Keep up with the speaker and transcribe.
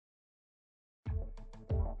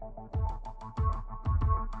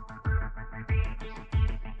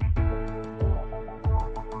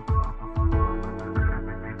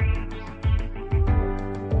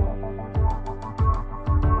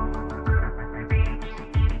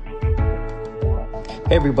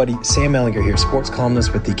Hey everybody, Sam Mellinger here, sports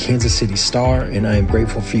columnist with the Kansas City Star, and I am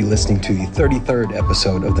grateful for you listening to the 33rd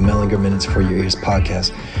episode of the Mellinger Minutes for Your Ears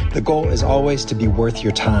podcast. The goal is always to be worth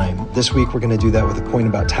your time. This week we're going to do that with a point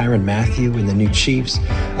about Tyrann Mathieu and the new Chiefs,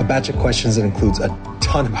 a batch of questions that includes a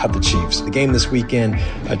ton about the Chiefs. The game this weekend,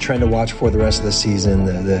 a trend to watch for the rest of the season,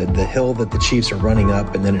 the hill that the Chiefs are running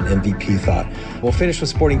up, and then an MVP thought. We'll finish with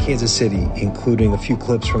Sporting Kansas City, including a few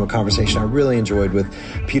clips from a conversation I really enjoyed with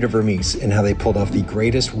Peter Vermes and how they pulled off the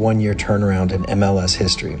greatest one-year turnaround in MLS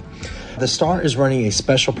history. The Star is running a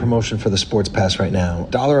special promotion for the Sports Pass right now.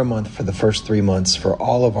 $1 a month for the first 3 months for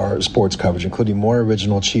all of our sports coverage, including more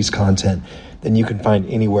original Chiefs content than you can find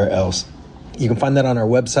anywhere else. You can find that on our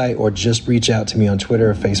website or just reach out to me on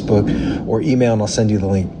Twitter or Facebook or email and I'll send you the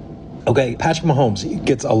link. Okay, Patrick Mahomes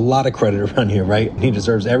gets a lot of credit around here, right? He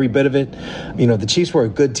deserves every bit of it. You know, the Chiefs were a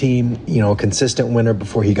good team, a consistent winner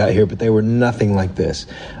before he got here, but they were nothing like this.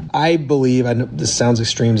 I believe, I know this sounds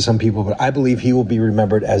extreme to some people, but I believe he will be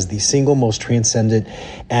remembered as the single most transcendent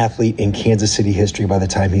athlete in Kansas City history by the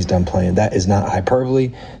time he's done playing. That is not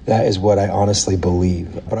hyperbole. That is what I honestly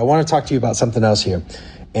believe. But I want to talk to you about something else here.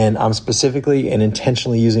 And I'm specifically and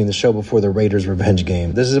intentionally using the show before the Raiders revenge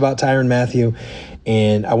game. This is about Tyrann Mathieu,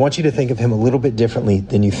 and I want you to think of him a little bit differently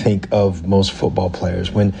than you think of most football players.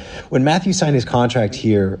 When Mathieu signed his contract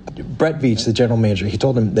here, Brett Veach, the general manager, he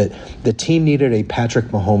told him that the team needed a Patrick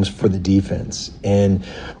Mahomes for the defense. And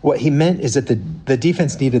what he meant is that the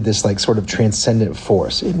defense needed this sort of transcendent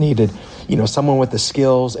force. It needed someone with the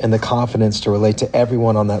skills and the confidence to relate to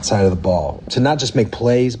everyone on that side of the ball, to not just make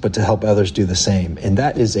plays, but to help others do the same. And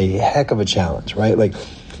that is a heck of a challenge, right?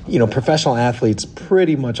 Professional athletes,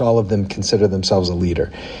 pretty much all of them consider themselves a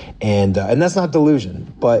leader. And that's not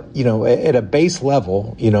delusion. But, at a base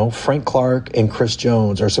level, Frank Clark and Chris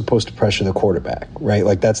Jones are supposed to pressure the quarterback,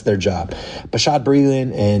 right? That's their job. Bashaud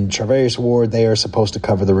Breeland and Charvarius Ward, they are supposed to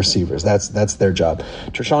cover the receivers. That's their job.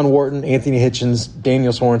 Treshaun Wharton, Anthony Hitchens,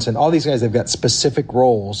 Daniel Sorensen, all these guys, they've got specific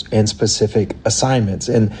roles and specific assignments.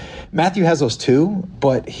 And Mathieu has those too,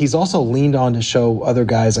 but he's also leaned on to show other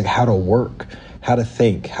guys how to work, how to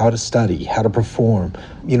think, how to study, how to perform.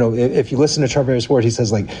 If you listen to Charvarius Ward, he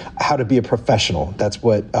says how to be a professional. That's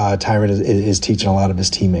what Tyrann is teaching a lot of his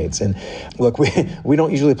teammates. And look, we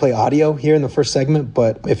don't usually play audio here in the first segment,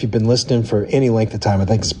 but if you've been listening for any length of time, I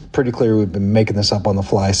think it's pretty clear we've been making this up on the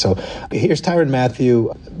fly. So here's Tyrann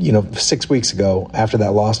Mathieu, 6 weeks ago after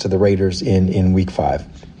that loss to the Raiders in week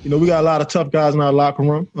 5. We got a lot of tough guys in our locker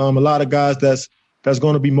room, a lot of guys that's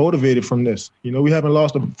going to be motivated from this. We haven't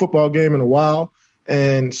lost a football game in a while.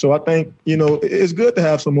 And so I think, it's good to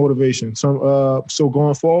have some motivation. So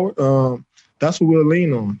going forward, that's what we'll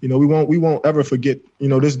lean on. We won't ever forget,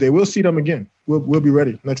 this day. We'll see them again. We'll be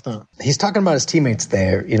ready next time. He's talking about his teammates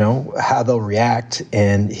there, how they'll react.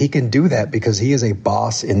 And he can do that because he is a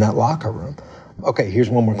boss in that locker room. Okay, here's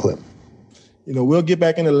one more clip. We'll get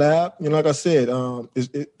back in the lab. Like I said,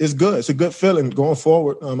 it's good. It's a good feeling going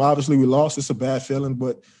forward. Obviously, we lost. It's a bad feeling.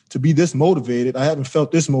 But to be this motivated, I haven't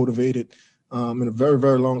felt this motivated in a very,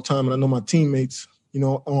 very long time. And I know my teammates, on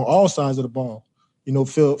all sides of the ball,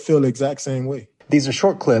 feel the exact same way. These are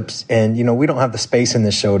short clips, and, we don't have the space in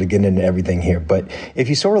this show to get into everything here. But if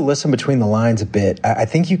you sort of listen between the lines a bit, I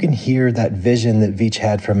think you can hear that vision that Veach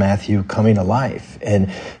had for Mathieu coming to life.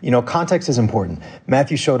 And, context is important.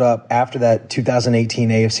 Mathieu showed up after that 2018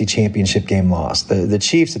 AFC Championship game loss. The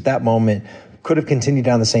Chiefs at that moment could have continued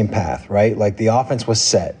down the same path, right? The offense was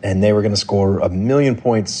set, and they were going to score 1 million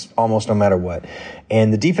points almost no matter what.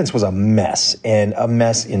 And the defense was a mess, and a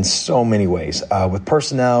mess in so many ways, with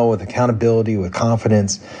personnel, with accountability, with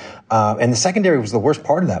confidence. And the secondary was the worst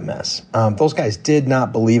part of that mess. Those guys did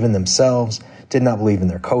not believe in themselves, did not believe in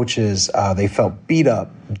their coaches. They felt beat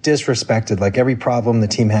up, disrespected. Every problem the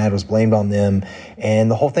team had was blamed on them.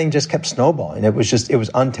 And the whole thing just kept snowballing. It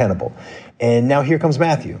was untenable. And now here comes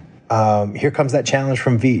Mathieu. Here comes that challenge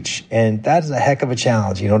from Veach. And that is a heck of a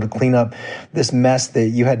challenge, to clean up this mess that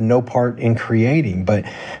you had no part in creating. But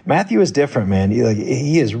Mathieu is different, man.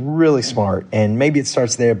 He is really smart. And maybe it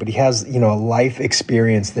starts there, but he has, a life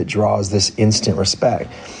experience that draws this instant respect.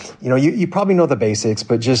 You probably know the basics,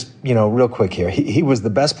 but just, real quick here. He was the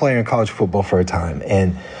best player in college football for a time.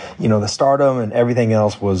 And the stardom and everything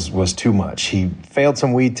else was too much. He failed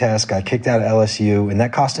some weed tests, got kicked out of LSU, and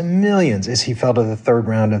that cost him millions as he fell to the third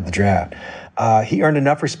round of the draft. He earned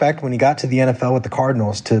enough respect when he got to the NFL with the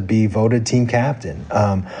Cardinals to be voted team captain.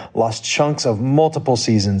 Lost chunks of multiple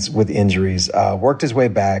seasons with injuries, worked his way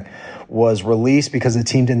back, was released because the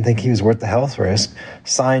team didn't think he was worth the health risk,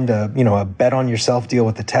 signed a bet on yourself deal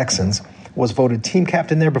with the Texans, was voted team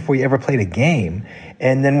captain there before he ever played a game,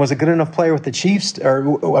 and then was a good enough player with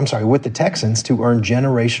the with the Texans to earn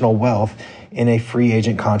generational wealth in a free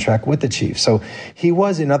agent contract with the Chiefs. So he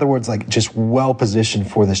was, in other words, like just well positioned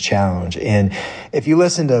for this challenge. And if you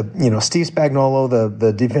listen to, Steve Spagnuolo,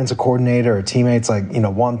 the defensive coordinator, or teammates like,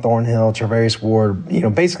 Juan Thornhill, Travarius Ward,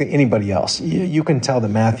 basically anybody else, you can tell that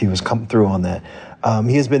Mathieu has come through on that.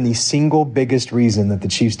 He has been the single biggest reason that the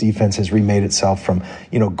Chiefs defense has remade itself from,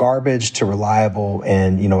 garbage to reliable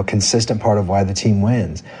and, a consistent part of why the team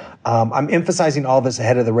wins. I'm emphasizing all this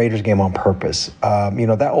ahead of the Raiders game on purpose.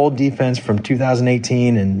 That old defense from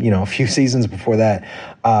 2018 and, a few seasons before that,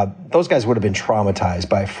 those guys would have been traumatized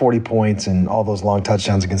by 40 points and all those long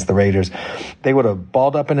touchdowns against the Raiders. They would have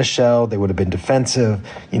balled up in a shell. They would have been defensive,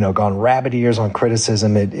 gone rabbit ears on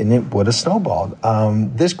criticism, and it would have snowballed.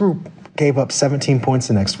 This group gave up 17 points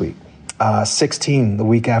the next week, 16 the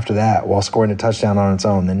week after that while scoring a touchdown on its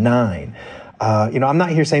own, then 9. I'm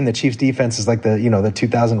not here saying the Chiefs defense is like the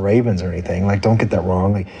 2000 Ravens or anything. Like, don't get that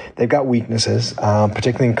wrong. Like, they've got weaknesses,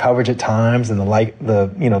 particularly in coverage at times, and the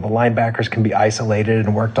linebackers can be isolated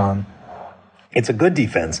and worked on. It's a good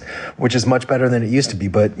defense, which is much better than it used to be,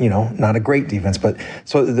 but, not a great defense. But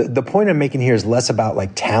so the point I'm making here is less about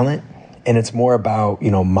like talent, and it's more about,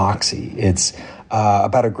 moxie. It's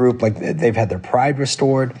about a group like they've had their pride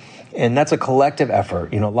restored. And that's a collective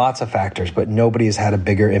effort, lots of factors, but nobody has had a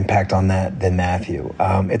bigger impact on that than Mathieu.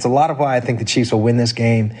 It's a lot of why I think the Chiefs will win this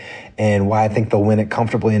game and why I think they'll win it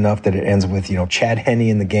comfortably enough that it ends with, Chad Henne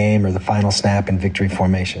in the game or the final snap in victory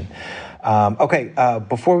formation.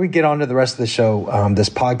 Before we get on to the rest of the show, this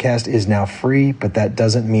podcast is now free, but that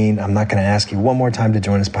doesn't mean I'm not going to ask you one more time to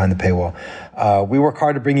join us behind the paywall. We work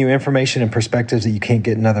hard to bring you information and perspectives that you can't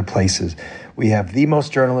get in other places. We have the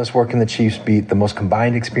most journalists working the Chiefs beat, the most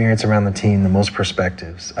combined experience around the team, the most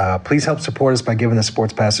perspectives. Please help support us by giving the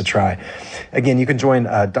Sports Pass a try. Again, you can join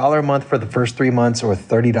 $1 a month for the first 3 months or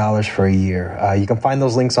 $30 for a year. You can find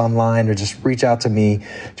those links online or just reach out to me,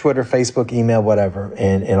 Twitter, Facebook, email, whatever,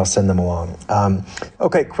 and I'll send them along.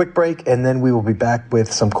 Quick break, and then we will be back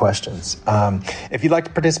with some questions. If you'd like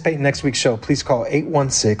to participate in next week's show, please call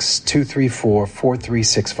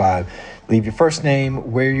 816-234-4365. Leave your first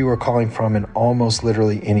name, where you are calling from, and almost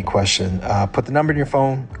literally any question. Put the number in your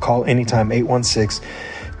phone, call anytime,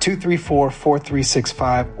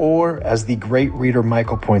 816-234-4365, or as the great reader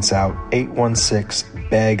Michael points out,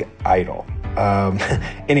 816-BEG-IDLE.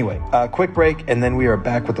 Anyway, quick break, and then we are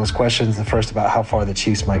back with those questions. The first about how far the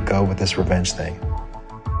Chiefs might go with this revenge thing.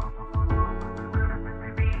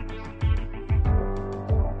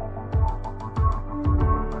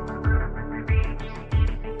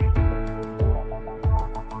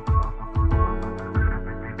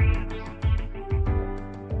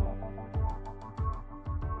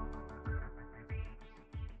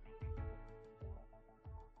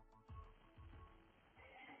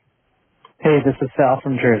 Hey, this is Sal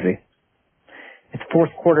from Jersey. It's fourth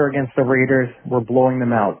quarter against the Raiders. We're blowing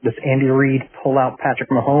them out. Does Andy Reid pull out Patrick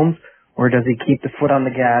Mahomes, or does he keep the foot on the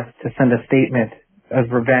gas to send a statement as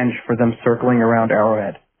revenge for them circling around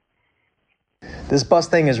Arrowhead? This bus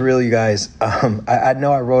thing is real, you guys. I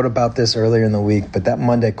know I wrote about this earlier in the week, but that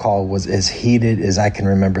Monday call was as heated as I can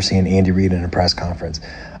remember seeing Andy Reid in a press conference,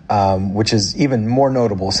 which is even more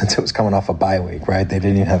notable since it was coming off a bye week, right? They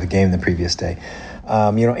didn't even have a game the previous day.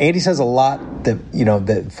 Andy says a lot that,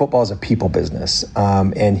 that football is a people business,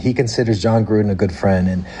 and he considers John Gruden a good friend.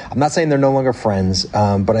 And I'm not saying they're no longer friends,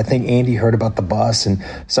 but I think Andy heard about the bus and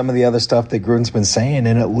some of the other stuff that Gruden's been saying,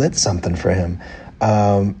 and it lit something for him.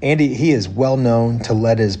 Andy, he is well known to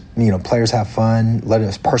let his, players have fun, let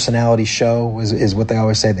his personality show is what they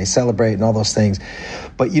always say. They celebrate and all those things.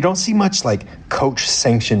 But you don't see much like coach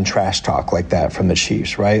sanctioned trash talk like that from the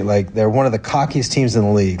Chiefs, right? Like they're one of the cockiest teams in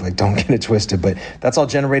the league. Like don't get it twisted, but that's all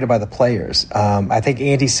generated by the players. I think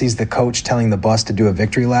Andy sees the coach telling the bus to do a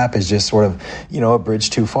victory lap as just sort of, a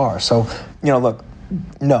bridge too far. So, look,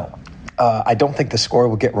 no, I don't think the score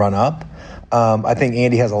will get run up. I think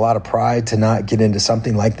Andy has a lot of pride to not get into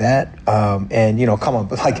something like that. Come on,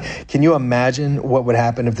 but can you imagine what would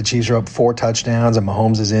happen if the Chiefs are up 4 touchdowns and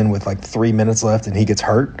Mahomes is in with 3 minutes left and he gets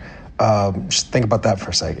hurt? Just think about that for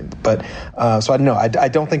a second. But so I don't know. I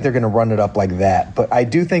don't think they're going to run it up like that. But I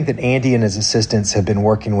do think that Andy and his assistants have been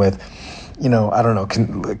working with, I don't know,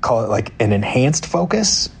 can call it like an enhanced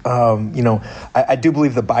focus. I do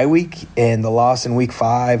believe the bye week and the loss in week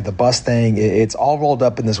 5, the bus thing, it's all rolled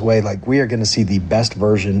up in this way. Like, we are going to see the best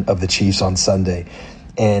version of the Chiefs on Sunday.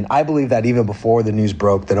 And I believe that even before the news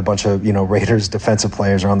broke that a bunch of, Raiders defensive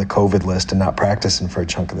players are on the COVID list and not practicing for a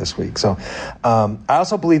chunk of this week. So I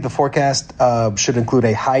also believe the forecast should include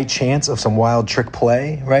a high chance of some wild trick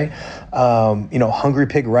play, right? Hungry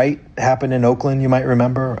Pig Right happened in Oakland, you might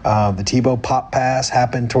remember. The Tebow pop pass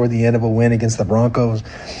happened toward the end of a win against the Broncos.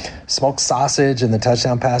 Smoked sausage and the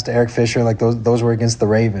touchdown pass to Eric Fisher, like those were against the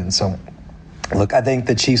Ravens. So look, I think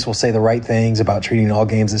the Chiefs will say the right things about treating all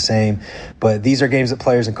games the same, but these are games that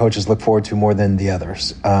players and coaches look forward to more than the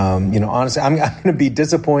others. Honestly, I'm going to be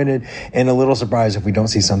disappointed and a little surprised if we don't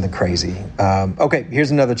see something crazy. Okay,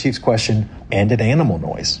 here's another Chiefs question and an animal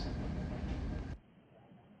noise.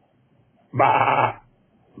 Bah,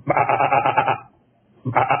 bah,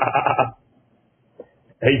 bah.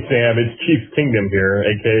 Hey, Sam, it's Chiefs Kingdom here,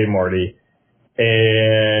 a.k.a. Marty.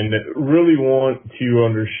 And really want to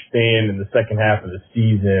understand in the second half of the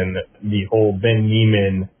season the whole Ben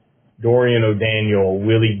Niemann, Dorian O'Daniel,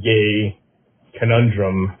 Willie Gay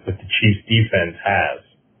conundrum that the Chiefs defense has.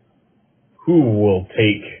 Who will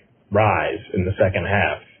take rise in the second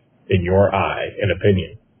half, in your eye and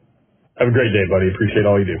opinion? Have a great day, buddy. Appreciate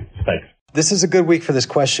all you do. Thanks. This is a good week for this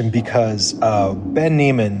question because Ben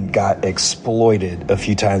Niemann got exploited a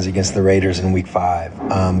few times against the Raiders in week 5.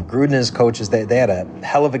 Gruden and his coaches, they had a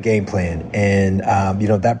hell of a game plan, and,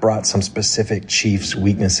 that brought some specific Chiefs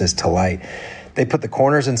weaknesses to light. They put the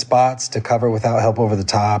corners in spots to cover without help over the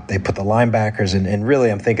top. They put the linebackers, and really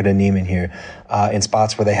I'm thinking of Niemann here, in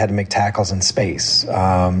spots where they had to make tackles in space.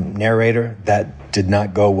 Narrator, that did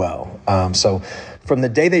not go well. So from the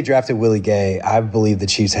day they drafted Willie Gay, I believe the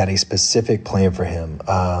Chiefs had a specific plan for him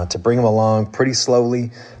to bring him along pretty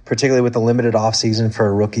slowly, particularly with the limited offseason for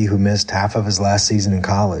a rookie who missed half of his last season in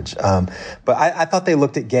college. But I thought they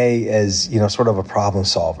looked at Gay as, sort of a problem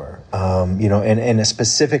solver, and a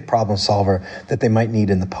specific problem solver that they might need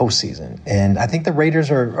in the postseason. And I think the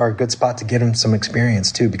Raiders are a good spot to get him some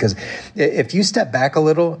experience too, because if you step back a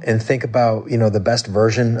little and think about, the best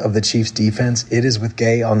version of the Chiefs defense, it is with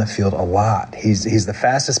Gay on the field a lot. He's the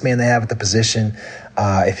fastest man they have at the position.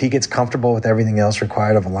 If he gets comfortable with everything else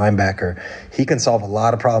required of a linebacker, he can solve a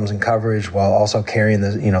lot of problems in coverage while also carrying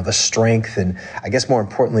the strength and, I guess more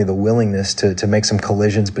importantly, the willingness to make some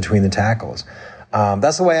collisions between the tackles.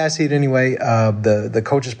 That's the way I see it anyway. The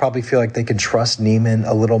coaches probably feel like they can trust Niemann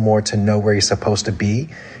a little more to know where he's supposed to be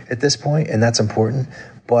at this point, and that's important.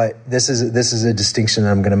 But this is a distinction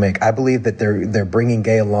that I'm going to make. I believe that they're bringing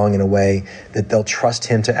Gay along in a way that they'll trust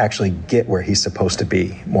him to actually get where he's supposed to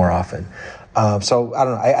be more often. So I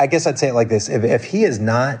don't know. I guess I'd say it like this: if he is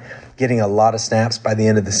not getting a lot of snaps by the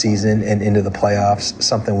end of the season and into the playoffs,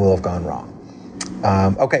 something will have gone wrong.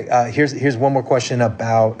 Okay, here's one more question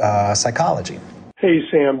about psychology. Hey,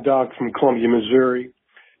 Sam, Doc from Columbia, Missouri.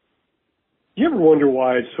 You ever wonder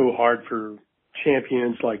why it's so hard for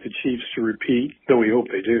champions like the Chiefs to repeat, though we hope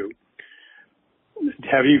they do?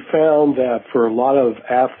 Have you found that for a lot of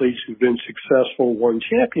athletes who've been successful, won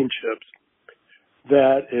championships,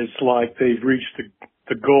 that it's like they've reached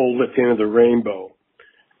the goal at the end of the rainbow,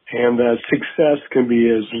 and that success can be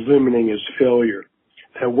as limiting as failure?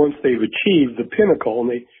 That once they've achieved the pinnacle and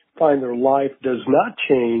they find their life does not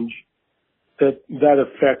change, that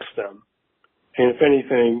affects them. And if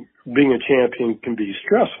anything, being a champion can be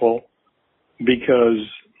stressful because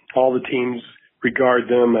all the teams regard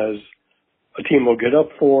them as a team they'll get up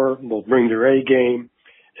for, they'll bring their A game,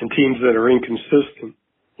 and teams that are inconsistent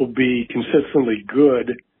will be consistently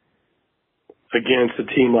good against a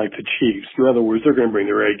team like the Chiefs. In other words, they're going to bring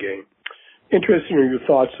their A game. Interested in your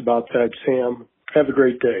thoughts about that, Sam. Have a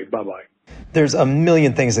great day. Bye-bye. There's a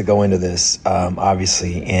million things that go into this,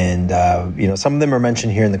 obviously, and some of them are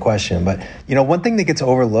mentioned here in the question. But one thing that gets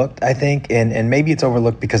overlooked, I think, and maybe it's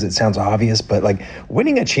overlooked because it sounds obvious, but like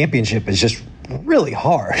winning a championship is just really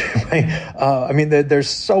hard. Right? There's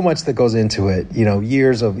so much that goes into it.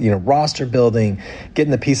 Years of roster building,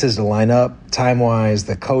 getting the pieces to line up time-wise,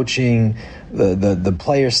 the coaching, the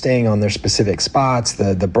players staying on their specific spots,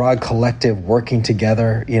 the broad collective working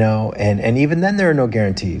together, and even then there are no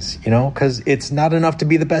guarantees, because it's not enough to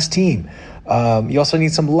be the best team. You also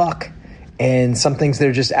need some luck and some things that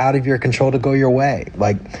are just out of your control to go your way.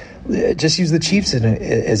 Like, just use the Chiefs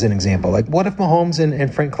as an example. Like, what if Mahomes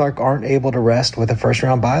and Frank Clark aren't able to rest with a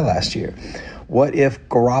first-round bye last year? What if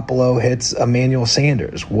Garoppolo hits Emmanuel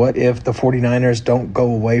Sanders? What if the 49ers don't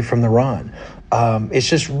go away from the run? it's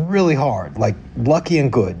just really hard, like lucky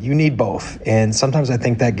and good. You need both. And sometimes I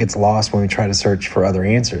think that gets lost when we try to search for other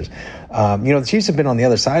answers. The Chiefs have been on the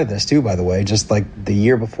other side of this too, by the way, just like the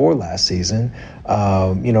year before last season.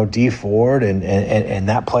 Dee Ford and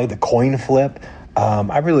that play, the coin flip.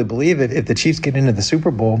 I really believe if the Chiefs get into the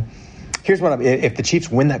Super Bowl, if the Chiefs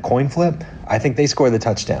win that coin flip, I think they score the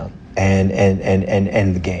touchdown and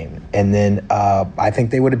end the game. And then I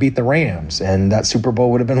think they would have beat the Rams, and that Super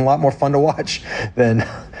Bowl would have been a lot more fun to watch than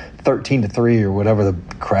 13-3 or whatever the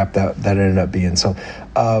crap that ended up being. So,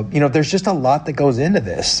 there's just a lot that goes into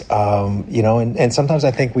this, and sometimes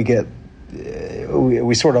I think we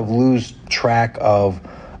sort of lose track of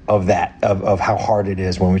how hard it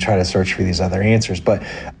is when we try to search for these other answers. But,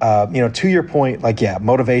 to your point,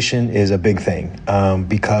 motivation is a big thing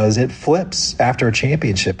because it flips after a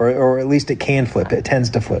championship, or at least it can flip. It tends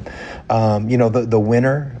to flip. The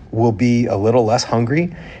winner will be a little less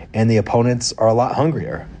hungry and the opponents are a lot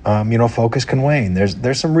hungrier. Focus can wane.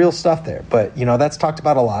 There's some real stuff there, but, that's talked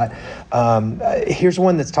about a lot. Here's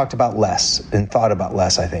one that's talked about less and thought about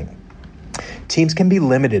less, I think. Teams can be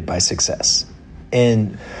limited by success.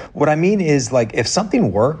 And what I mean is, if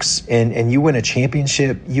something works and you win a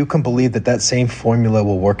championship, you can believe that same formula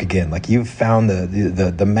will work again. You've found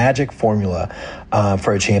the magic formula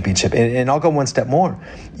for a championship. And I'll go one step more.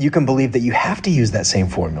 You can believe that you have to use that same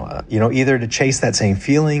formula, either to chase that same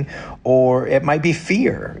feeling, or it might be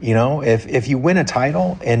fear. If you win a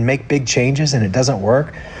title and make big changes and it doesn't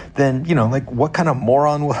work, then, what kind of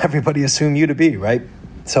moron will everybody assume you to be, right?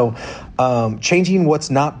 So changing what's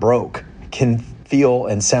not broke can feel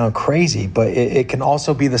and sound crazy, but it can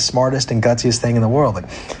also be the smartest and gutsiest thing in the world.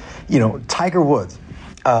 Tiger Woods,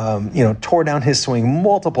 tore down his swing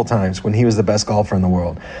multiple times when he was the best golfer in the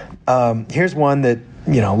world. Here's one that,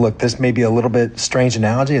 this may be a little bit strange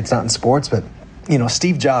analogy. It's not in sports, but,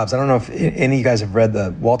 Steve Jobs. I don't know if any of you guys have read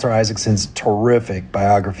the Walter Isaacson's terrific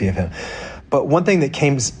biography of him, but one thing that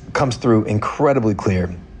comes through incredibly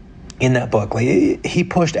clear in that book, he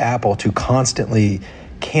pushed Apple to constantly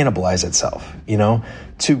cannibalize itself,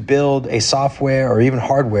 to build a software or even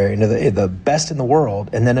hardware into the best in the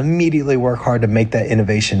world and then immediately work hard to make that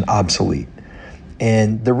innovation obsolete.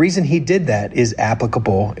 And the reason he did that is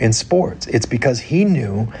applicable in sports. It's because he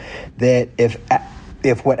knew that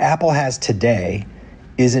if what Apple has today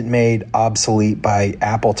isn't made obsolete by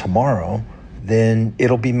Apple tomorrow, then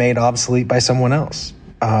it'll be made obsolete by someone else.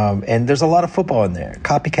 And there's a lot of football in there.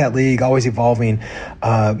 Copycat league, always evolving.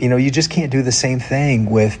 You just can't do the same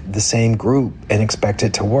thing with the same group and expect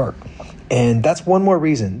it to work. And that's one more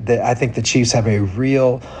reason that I think the Chiefs have a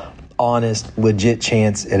real, honest, legit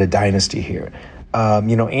chance at a dynasty here.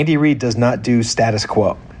 Andy Reid does not do status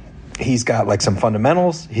quo. He's got some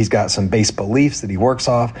fundamentals. He's got some base beliefs that he works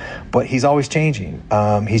off, but he's always changing.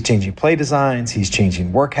 He's changing play designs. He's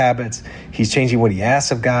changing work habits. He's changing what he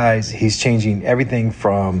asks of guys. He's changing everything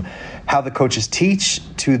from how the coaches teach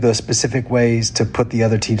to the specific ways to put the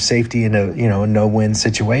other team's safety in a no-win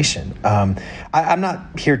situation. I'm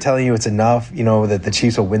not here telling you it's enough, that the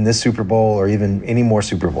Chiefs will win this Super Bowl or even any more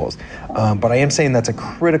Super Bowls. But I am saying that's a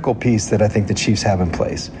critical piece that I think the Chiefs have in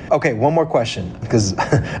place. Okay, one more question, because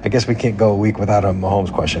I guess we can't go a week without a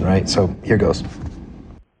Mahomes question, right? So here goes.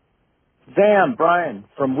 Sam, Brian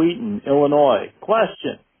from Wheaton, Illinois.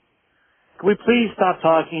 Question. Can we please stop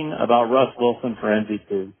talking about Russ Wilson for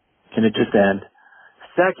MVP? Can it just end?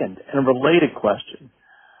 Second, and a related question.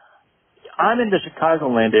 I'm in the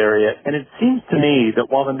Chicagoland area, and it seems to me that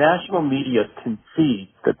while the national media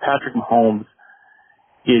concedes that Patrick Mahomes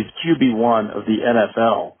is QB1 of the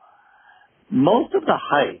NFL, most of the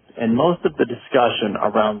hype and most of the discussion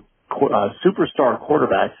around superstar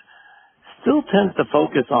quarterbacks still tends to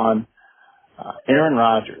focus on Aaron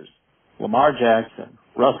Rodgers, Lamar Jackson,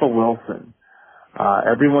 Russell Wilson.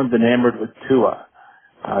 Everyone's enamored with Tua.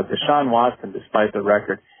 Deshaun Watson, despite the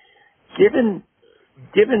record. Given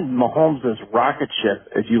Mahomes' rocket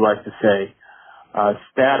ship, as you like to say,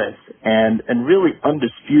 status and really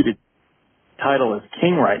undisputed title as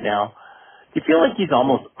king right now, do you feel like he's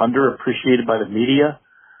almost underappreciated by the media?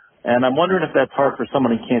 And I'm wondering if that's hard for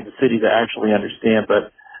someone in Kansas City to actually understand.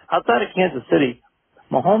 But outside of Kansas City,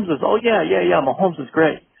 Mahomes is, Mahomes is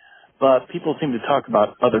great. But people seem to talk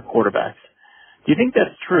about other quarterbacks. Do you think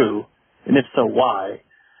that's true? And if so, why?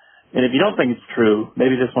 And if you don't think it's true,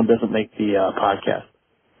 maybe this one doesn't make the podcast.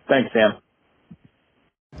 Thanks, Sam.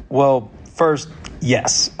 Well, first,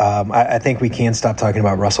 yes. I think we can stop talking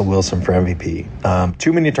about Russell Wilson for MVP.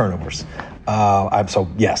 Too many turnovers.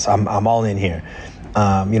 I'm all in here.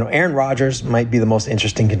 Aaron Rodgers might be the most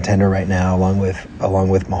interesting contender right now, along with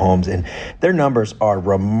Mahomes, and their numbers are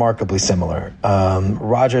remarkably similar.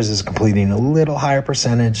 Rodgers is completing a little higher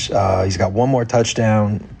percentage. He's got one more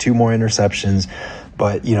touchdown, 2 more interceptions.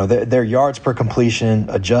 But, their yards per completion,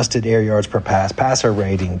 adjusted air yards per pass, passer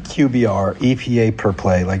rating, QBR, EPA per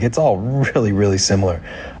play, it's all really, really similar.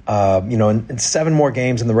 And 7 more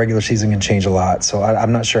games in the regular season can change a lot. So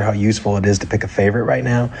I'm not sure how useful it is to pick a favorite right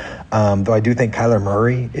now. Though I do think Kyler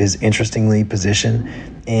Murray is interestingly positioned.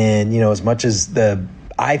 And, as much as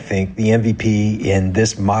I think the MVP in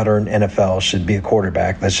this modern NFL should be a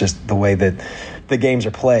quarterback. That's just the way that the games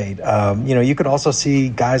are played. You could also see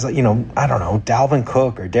guys like, Dalvin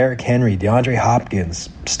Cook or Derrick Henry, DeAndre Hopkins,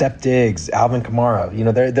 Steph Diggs, Alvin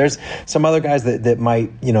Kamara. There's some other guys that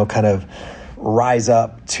might, kind of rise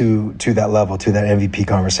up to that level, to that MVP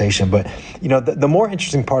conversation. But, the more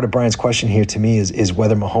interesting part of Brian's question here to me is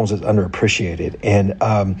whether Mahomes is underappreciated. And,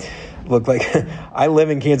 look, I live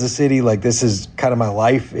in Kansas City. This is kind of my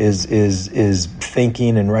life is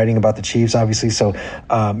thinking and writing about the Chiefs, obviously. So,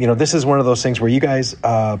 this is one of those things where you guys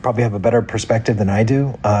probably have a better perspective than I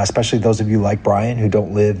do, especially those of you like Brian who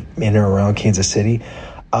don't live in or around Kansas City.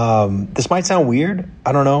 This might sound weird.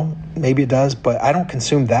 I don't know. Maybe it does, but I don't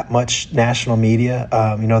consume that much national media,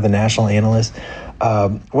 the national analysts.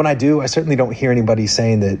 When I do, I certainly don't hear anybody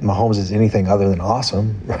saying that Mahomes is anything other than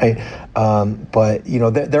awesome, right? But,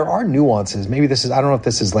 there are nuances. Maybe I don't know if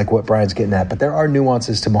this is what Brian's getting at, but there are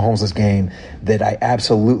nuances to Mahomes' game that I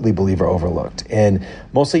absolutely believe are overlooked. And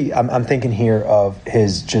mostly I'm thinking here of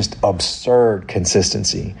his just absurd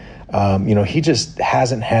consistency. He just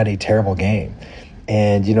hasn't had a terrible game.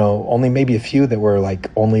 And, only maybe a few that were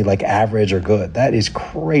only average or good. That is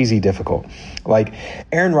crazy difficult.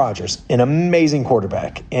 Aaron Rodgers, an amazing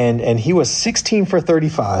quarterback. And he was 16 for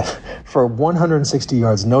 35 for 160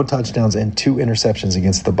 yards, no touchdowns, and 2 interceptions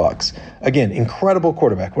against the Bucs. Again, incredible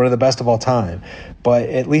quarterback, one of the best of all time. But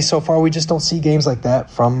at least so far, we just don't see games like that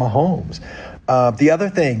from Mahomes. The other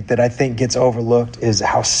thing that I think gets overlooked is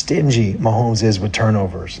how stingy Mahomes is with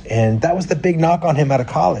turnovers. And that was the big knock on him out of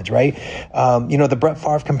college, right? The Brett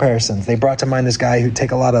Favre comparisons, they brought to mind this guy who'd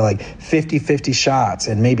take a lot of 50-50 shots,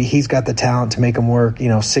 and maybe he's got the talent to make them work,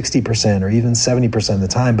 60% or even 70% of the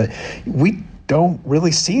time. But we don't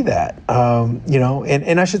really see that,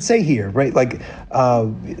 and I should say here, right,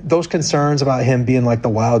 those concerns about him being the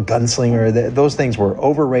wild gunslinger, those things were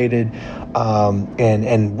overrated,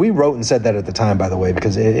 and we wrote and said that at the time, by the way,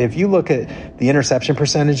 because if you look at the interception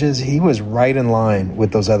percentages, he was right in line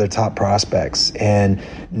with those other top prospects, and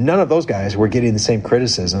none of those guys were getting the same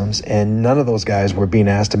criticisms, and none of those guys were being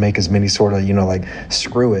asked to make as many sort of,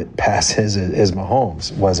 screw it passes as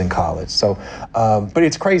Mahomes was in college. So, but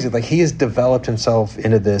it's crazy, he has developed himself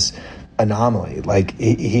into this anomaly.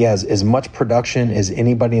 He has as much production as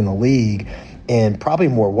anybody in the league and probably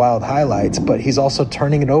more wild highlights, but he's also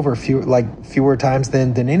turning it over fewer times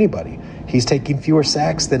than anybody. He's taking fewer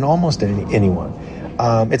sacks than almost anyone.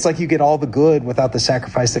 It's you get all the good without the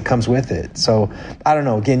sacrifice that comes with it. So I don't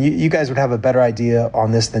know. Again, you guys would have a better idea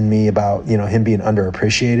on this than me about, him being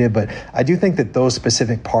underappreciated, but I do think that those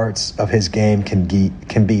specific parts of his game can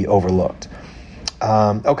be overlooked.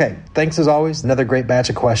 Okay, thanks as always. Another great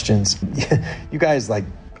batch of questions. You guys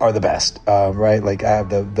are the best, right? I have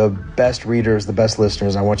the best readers, the best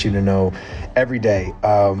listeners. I want you to know every day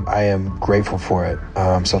I am grateful for it.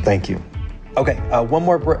 So thank you. Okay, one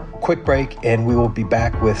more quick break, and we will be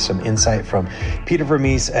back with some insight from Peter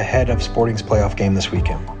Vermees ahead of Sporting's playoff game this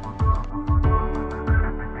weekend.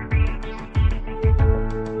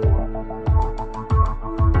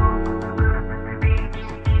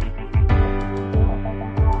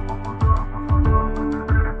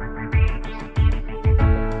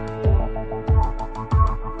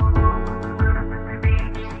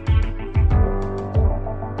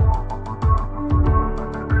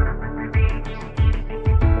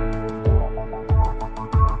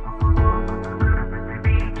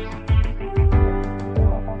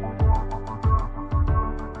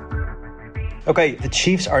 Okay, the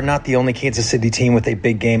Chiefs are not the only Kansas City team with a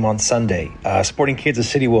big game on Sunday. Sporting Kansas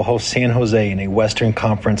City will host San Jose in a Western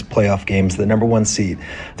Conference playoff games, the number 1 seed.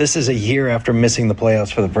 This is a year after missing the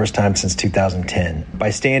playoffs for the first time since 2010.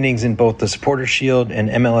 By standings in both the Supporters' Shield and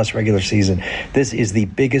MLS regular season, this is the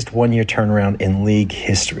biggest one-year turnaround in league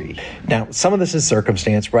history. Now, some of this is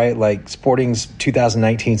circumstance, right? Sporting's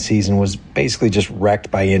 2019 season was basically just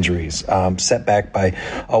wrecked by injuries, set back by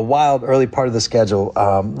a wild early part of the schedule,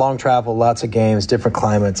 long travel, lots of games, different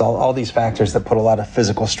climates, all these factors that put a lot of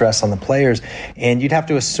physical stress on the players, and you'd have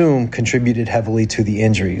to assume contributed heavily to the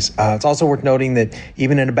injuries. It's also worth noting that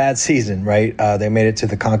even in a bad season, right, they made it to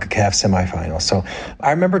the CONCACAF semifinal. So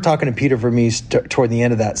I remember talking to Peter Vermes toward the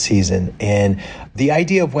end of that season, and the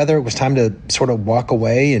idea of whether it was time to sort of walk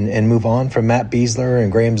away and move on from Matt Besler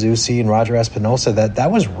and Graham Zusi and Roger Espinosa,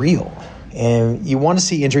 that was real. And you want to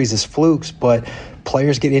see injuries as flukes, but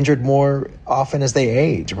players get injured more often as they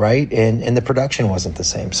age, right? And the production wasn't the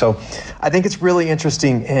same. So I think it's really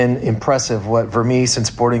interesting and impressive what Vermes and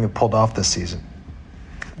Sporting have pulled off this season.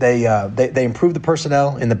 They improved the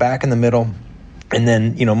personnel in the back and the middle. And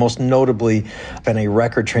then, most notably, been a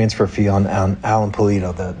record transfer fee on Alan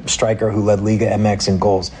Pulido, the striker who led Liga MX in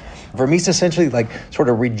goals. Vermes essentially sort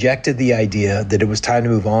of rejected the idea that it was time to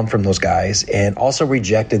move on from those guys, and also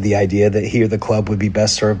rejected the idea that he or the club would be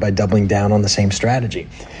best served by doubling down on the same strategy.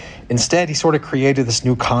 Instead, he sort of created this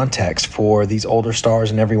new context for these older stars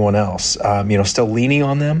and everyone else, still leaning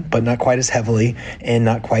on them, but not quite as heavily and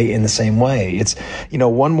not quite in the same way. It's,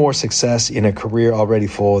 one more success in a career already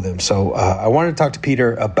full of them. So I wanted to talk to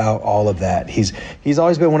Peter about all of that. He's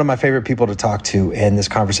always been one of my favorite people to talk to, and this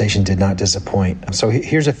conversation did not disappoint. So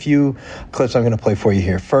here's a few clips I'm going to play for you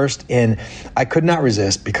here. First, and I could not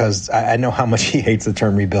resist because I know how much he hates the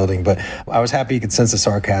term rebuilding, but I was happy you could sense the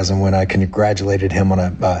sarcasm when I congratulated him on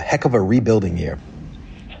a heck of a rebuilding year.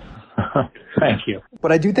 Thank you.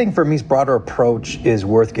 But I do think Vermes' broader approach is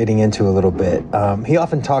worth getting into a little bit. He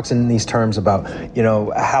often talks in these terms about,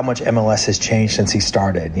 how much MLS has changed since he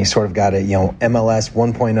started. And he sort of got it, MLS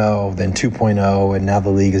 1.0, then 2.0, and now the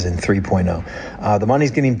league is in 3.0. The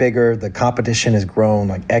money's getting bigger. The competition has grown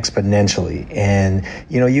exponentially. And,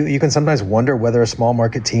 you can sometimes wonder whether a small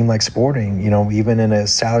market team like Sporting, even in a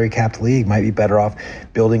salary capped league, might be better off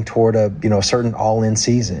building toward a certain all-in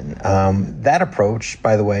season. That approach,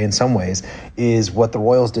 by the way, in some ways, is what the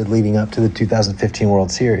Royals did leading up to the 2015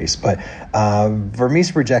 World Series. But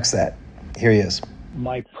Vermes rejects that. Here he is.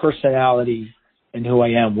 My personality and who I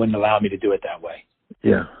am wouldn't allow me to do it that way.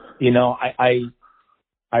 Yeah.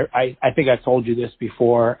 I think I've told you this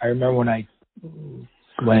before. I remember when I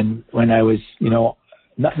was,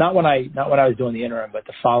 not when I was doing the interim, but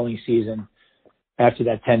the following season after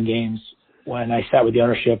that 10 games, when I sat with the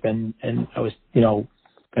ownership and I was,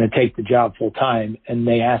 going to take the job full time, and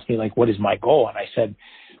they asked me what is my goal? And I said,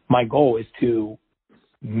 my goal is to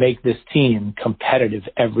make this team competitive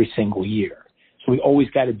every single year. So we always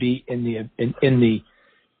got to be in the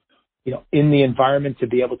environment to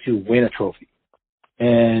be able to win a trophy.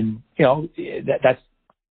 And, that's,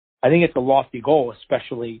 I think it's a lofty goal,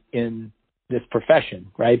 especially in this profession,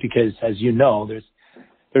 right? Because as you know, there's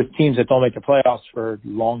teams that don't make the playoffs for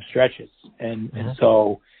long stretches. And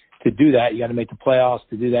so to do that, you got to make the playoffs.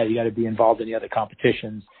 To do that, you got to be involved in the other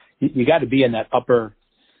competitions. You got to be in that upper,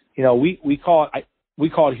 we call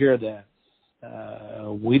it here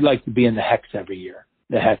we'd like to be in the hex every year.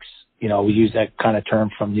 The hex, we use that kind of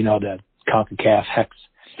term from, the CONCACAF hex.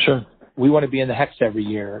 Sure. We want to be in the hex every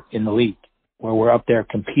year in the league where we're up there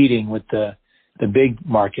competing with the big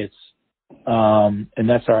markets. And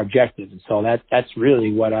that's our objective. And so that's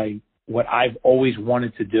really what I've always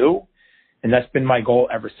wanted to do. And that's been my goal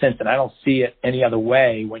ever since. And I don't see it any other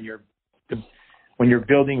way when you're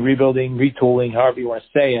building, rebuilding, retooling, however you want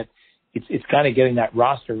to say it. It's kind of getting that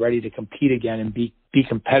roster ready to compete again and be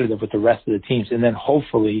competitive with the rest of the teams. And then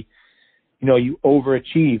hopefully, you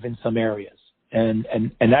overachieve in some areas. And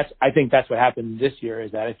I think that's what happened this year,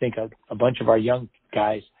 is that I think a bunch of our young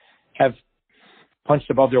guys have punched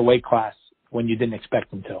above their weight class when you didn't expect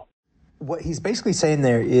them to. What he's basically saying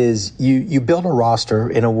there is you build a roster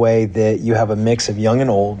in a way that you have a mix of young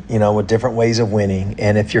and old, with different ways of winning.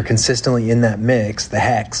 And if you're consistently in that mix, the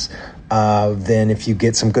hex, then if you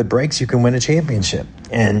get some good breaks, you can win a championship.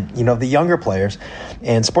 And, the younger players,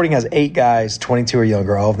 and Sporting has 8 guys, 22 or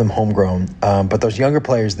younger, all of them homegrown. But those younger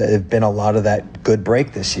players that have been a lot of that good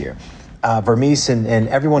break this year. Vermes and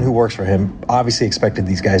everyone who works for him obviously expected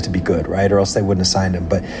these guys to be good, right? Or else they wouldn't have signed him.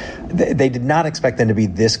 But they did not expect them to be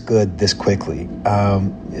this good this quickly.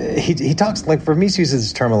 He talks, Vermes uses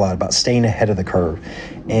this term a lot about staying ahead of the curve.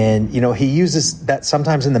 And, he uses that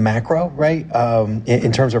sometimes in the macro, right?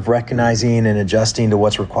 In terms of recognizing and adjusting to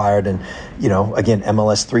what's required. And, again,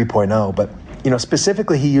 MLS 3.0. But,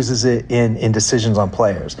 specifically he uses it in decisions on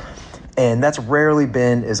players. And that's rarely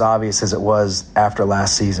been as obvious as it was after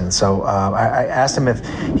last season. So I asked him if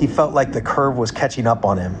he felt like the curve was catching up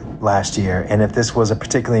on him last year, and if this was a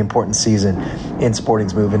particularly important season in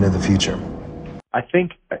Sporting's move into the future. I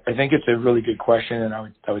think it's a really good question, and I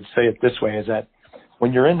would say it this way: is that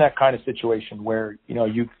when you're in that kind of situation where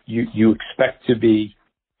you expect to be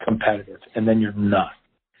competitive, and then you're not.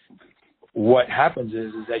 What happens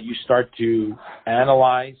is that you start to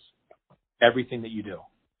analyze everything that you do.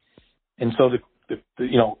 And so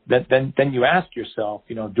then you ask yourself,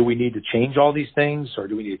 do we need to change all these things, or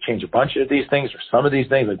do we need to change a bunch of these things or some of these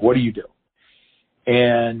things? Like, what do you do?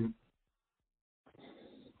 And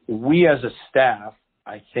we as a staff,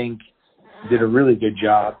 I think, did a really good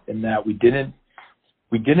job in that we didn't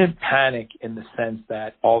panic in the sense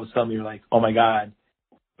that all of a sudden you're like, oh my God,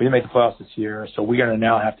 we didn't make the playoffs this year, so we're going to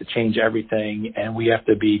now have to change everything and we have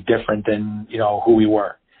to be different than, who we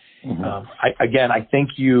were. Mm-hmm. I think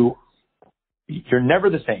you're never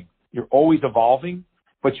the same. You're always evolving,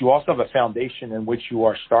 but you also have a foundation in which you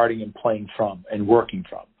are starting and playing from and working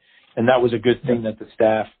from. And that was a good thing that the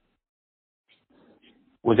staff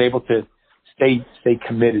was able to stay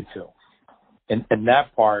committed to. And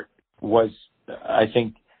that part was, I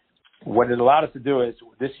think, what it allowed us to do is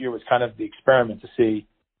this year was kind of the experiment to see,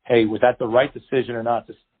 hey, was that the right decision or not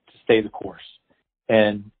to stay the course?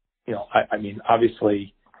 And,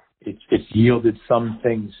 obviously it's yielded some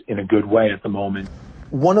things in a good way at the moment.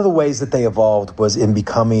 One of the ways that they evolved was in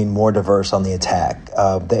becoming more diverse on the attack.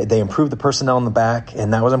 They improved the personnel in the back,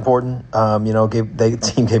 and that was important. The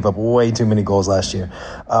team gave up way too many goals last year.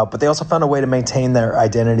 But they also found a way to maintain their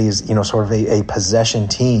identity as, sort of a possession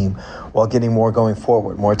team while getting more going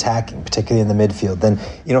forward, more attacking, particularly in the midfield. Then,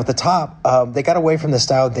 at the top, they got away from the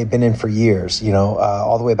style that they've been in for years,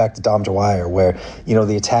 all the way back to Dom Dwyer, where,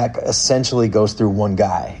 the attack essentially goes through one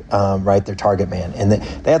guy, right, their target man. And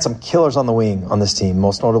they had some killers on the wing on this team,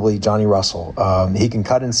 most notably Johnny Russell. He can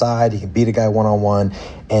cut inside, he can beat a guy one-on-one,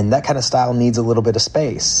 and that kind of style needs a little bit of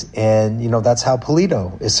space. And, that's how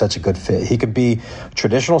Pulido is such a good fit. He could be a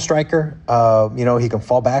traditional striker, he can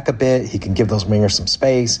fall back a bit, he can give those wingers some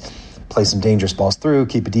space, play some dangerous balls through,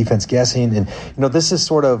 keep a defense guessing. And, this is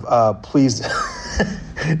sort of, please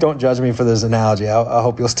don't judge me for this analogy. I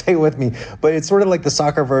hope you'll stay with me. But it's sort of like the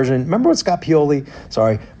soccer version. Remember what Scott Pioli,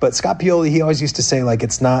 he always used to say, like,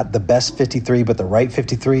 it's not the best 53, but the right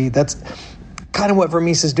 53. That's kind of what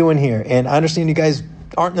Vermes is doing here. And I understand you guys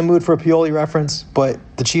aren't in the mood for a Pioli reference, but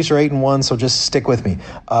the Chiefs are 8-1, so just stick with me.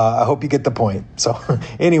 I hope you get the point. So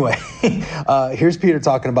anyway, here's Peter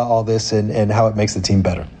talking about all this and how it makes the team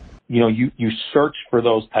better. You search for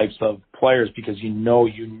those types of players because you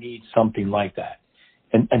need something like that.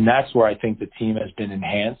 And that's where I think the team has been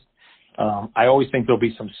enhanced. I always think there'll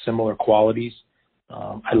be some similar qualities.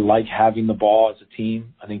 I like having the ball as a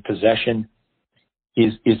team. I think possession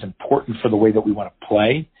is important for the way that we want to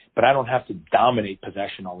play, but I don't have to dominate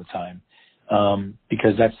possession all the time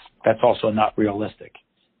because that's also not realistic.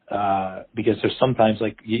 Because there's sometimes,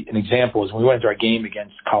 like an example is when we went into our game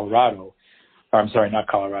against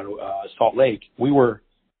Salt Lake, we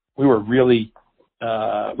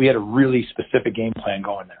had a really specific game plan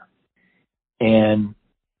going there. And,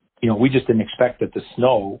 we just didn't expect that the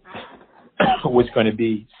snow was going to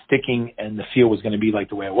be sticking and the field was going to be like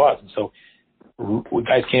the way it was. And so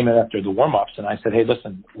guys came in after the warm-ups and I said, hey,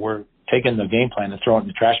 listen, we're taking the game plan and throwing it in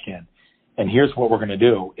the trash can. And here's what we're going to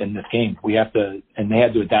do in this game. And they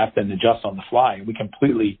had to adapt and adjust on the fly. And we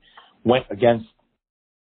completely went against,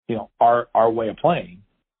 our way of playing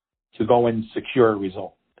to go and secure a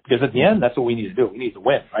result. Because at the end, that's what we need to do. We need to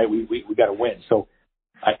win, right? We got to win. So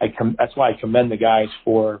that's why I commend the guys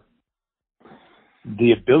for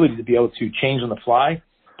the ability to be able to change on the fly,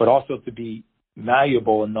 but also to be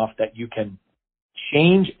malleable enough that you can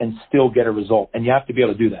change and still get a result. And you have to be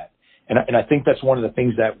able to do that. And I think that's one of the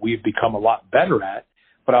things that we've become a lot better at,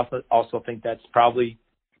 but I also think that's probably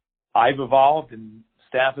I've evolved and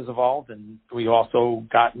staff has evolved, and we've also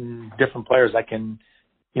gotten different players that can,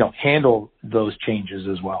 handle those changes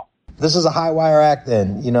as well. This is a high wire act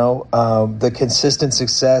then, the consistent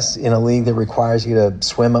success in a league that requires you to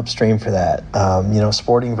swim upstream for that.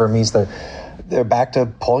 Sporting Vermes, they're back to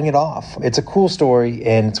pulling it off. It's a cool story,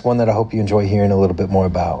 and it's one that I hope you enjoy hearing a little bit more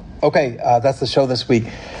about. Okay, that's the show this week.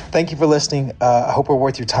 Thank you for listening. I hope we're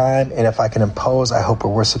worth your time, and if I can impose, I hope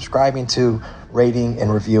we're worth subscribing to, rating,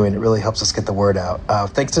 and reviewing. It really helps us get the word out.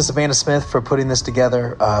 Thanks to Savannah Smith for putting this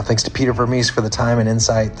together. Thanks to Peter Vermes for the time and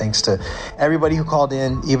insight. Thanks to everybody who called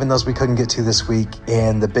in, even those we couldn't get to this week.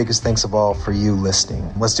 And the biggest thanks of all for you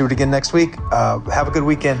listening. Let's do it again next week. Have a good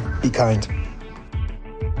weekend. Be kind.